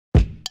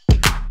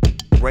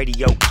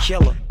radio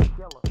killer.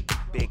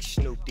 Big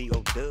Snoop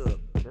dogg.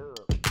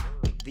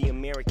 The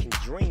American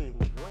dream.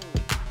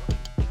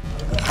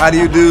 How do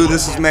you do?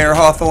 This is Mayer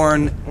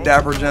Hawthorne,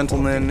 dapper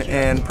gentleman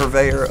and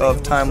purveyor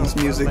of timeless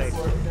music,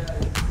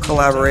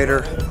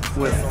 collaborator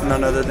with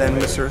none other than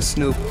Mr.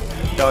 Snoop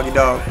Doggy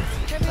Dogg.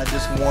 I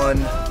just won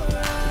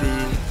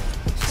the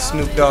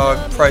Snoop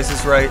Dogg Price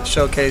is Right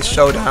Showcase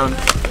Showdown.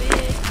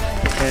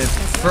 And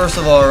first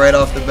of all, right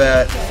off the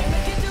bat,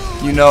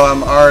 you know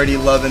I'm already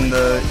loving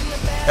the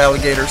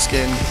alligator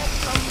skin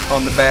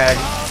on the bag.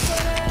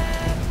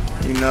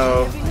 You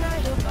know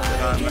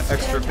that I'm an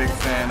extra big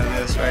fan of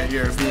this right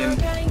here.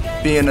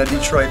 Being a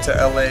Detroit to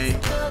LA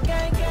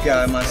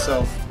guy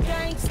myself,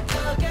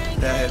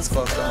 that hits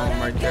close to home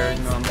right there.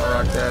 You know I'm gonna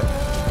rock that.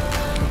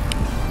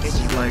 This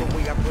is like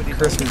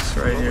Christmas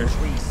right here.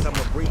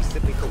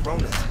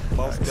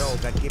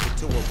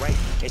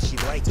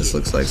 This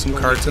looks like some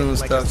cartoon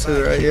stuff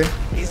too right here.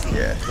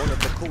 Yeah,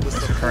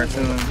 it's a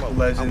cartoon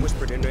legend.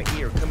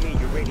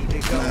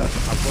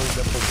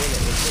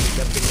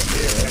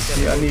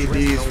 Yeah, I need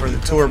these for the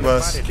tour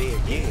bus.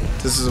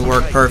 This is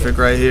work perfect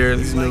right here.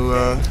 These new,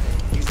 are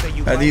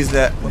these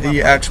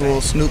the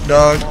actual Snoop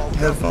Dogg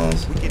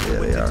headphones? Yeah,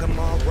 they are.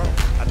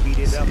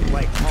 See, I'm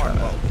trying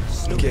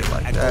to get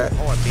like that.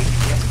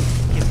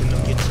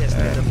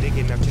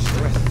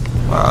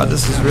 Wow,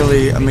 this is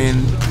really, I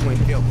mean,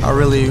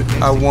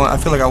 I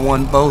feel like I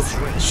won both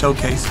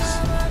showcases.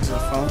 Is it a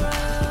phone?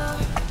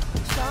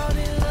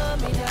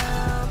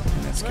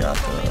 And it's got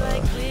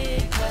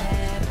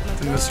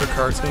the Mr.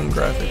 Cartoon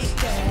graphics.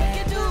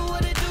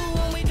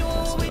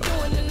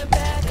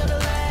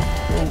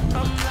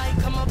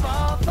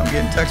 I'm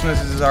getting text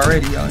messages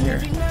already on here.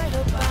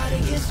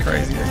 This is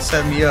crazy. They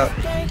set me up.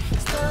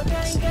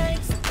 This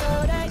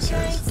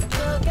is.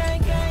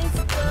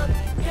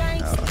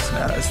 Oh,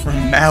 snap. It's from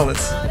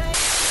Malice.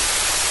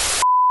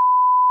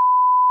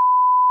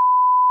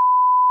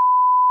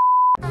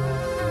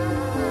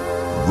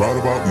 Right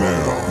about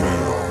now.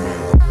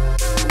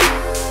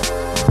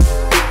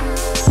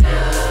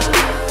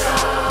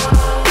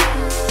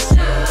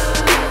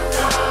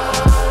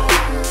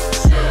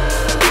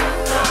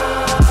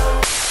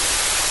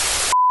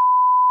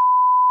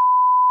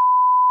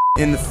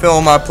 In the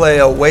film, I play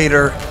a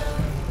waiter,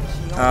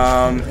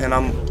 and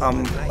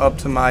I'm up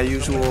to my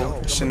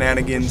usual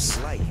shenanigans,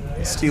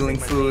 stealing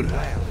food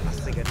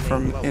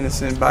from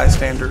innocent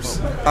bystanders.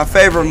 My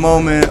favorite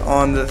moment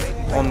on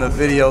the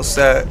video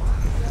set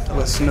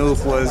with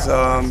Snoop was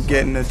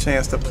getting a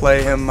chance to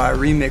play him my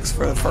remix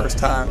for the first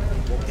time,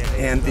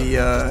 and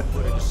the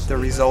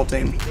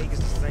resulting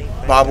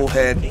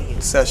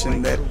bobblehead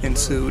session that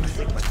ensued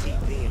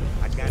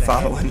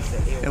following.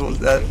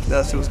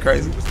 That shit was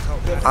crazy.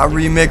 I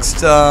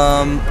remixed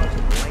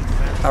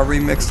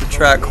a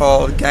track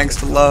called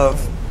Gangsta Love,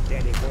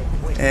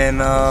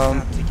 and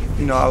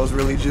you know, I was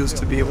really juiced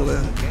to be able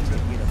to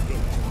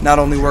not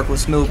only work with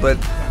Snoop, but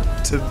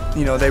to,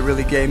 you know, they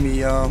really gave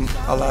me a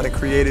lot of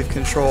creative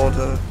control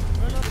to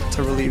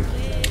really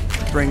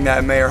bring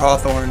that Mayer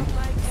Hawthorne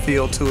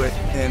feel to it,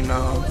 and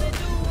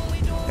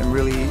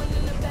really,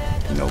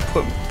 you know,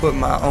 put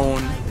my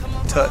own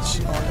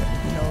touch on it.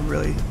 You know,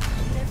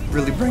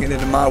 really bring it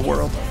into my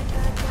world.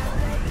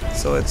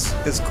 So it's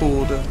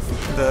cool.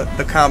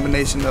 The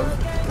combination of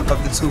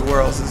the two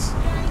worlds is,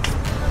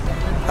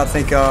 I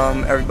think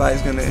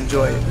everybody's gonna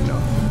enjoy it. You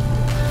know.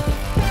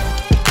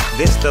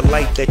 This the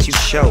light that you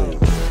showed,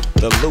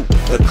 the loop,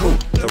 the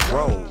coupe, the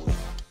road.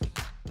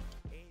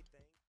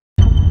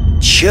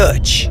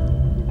 Church,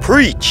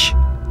 preach,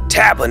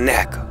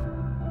 tabernacle.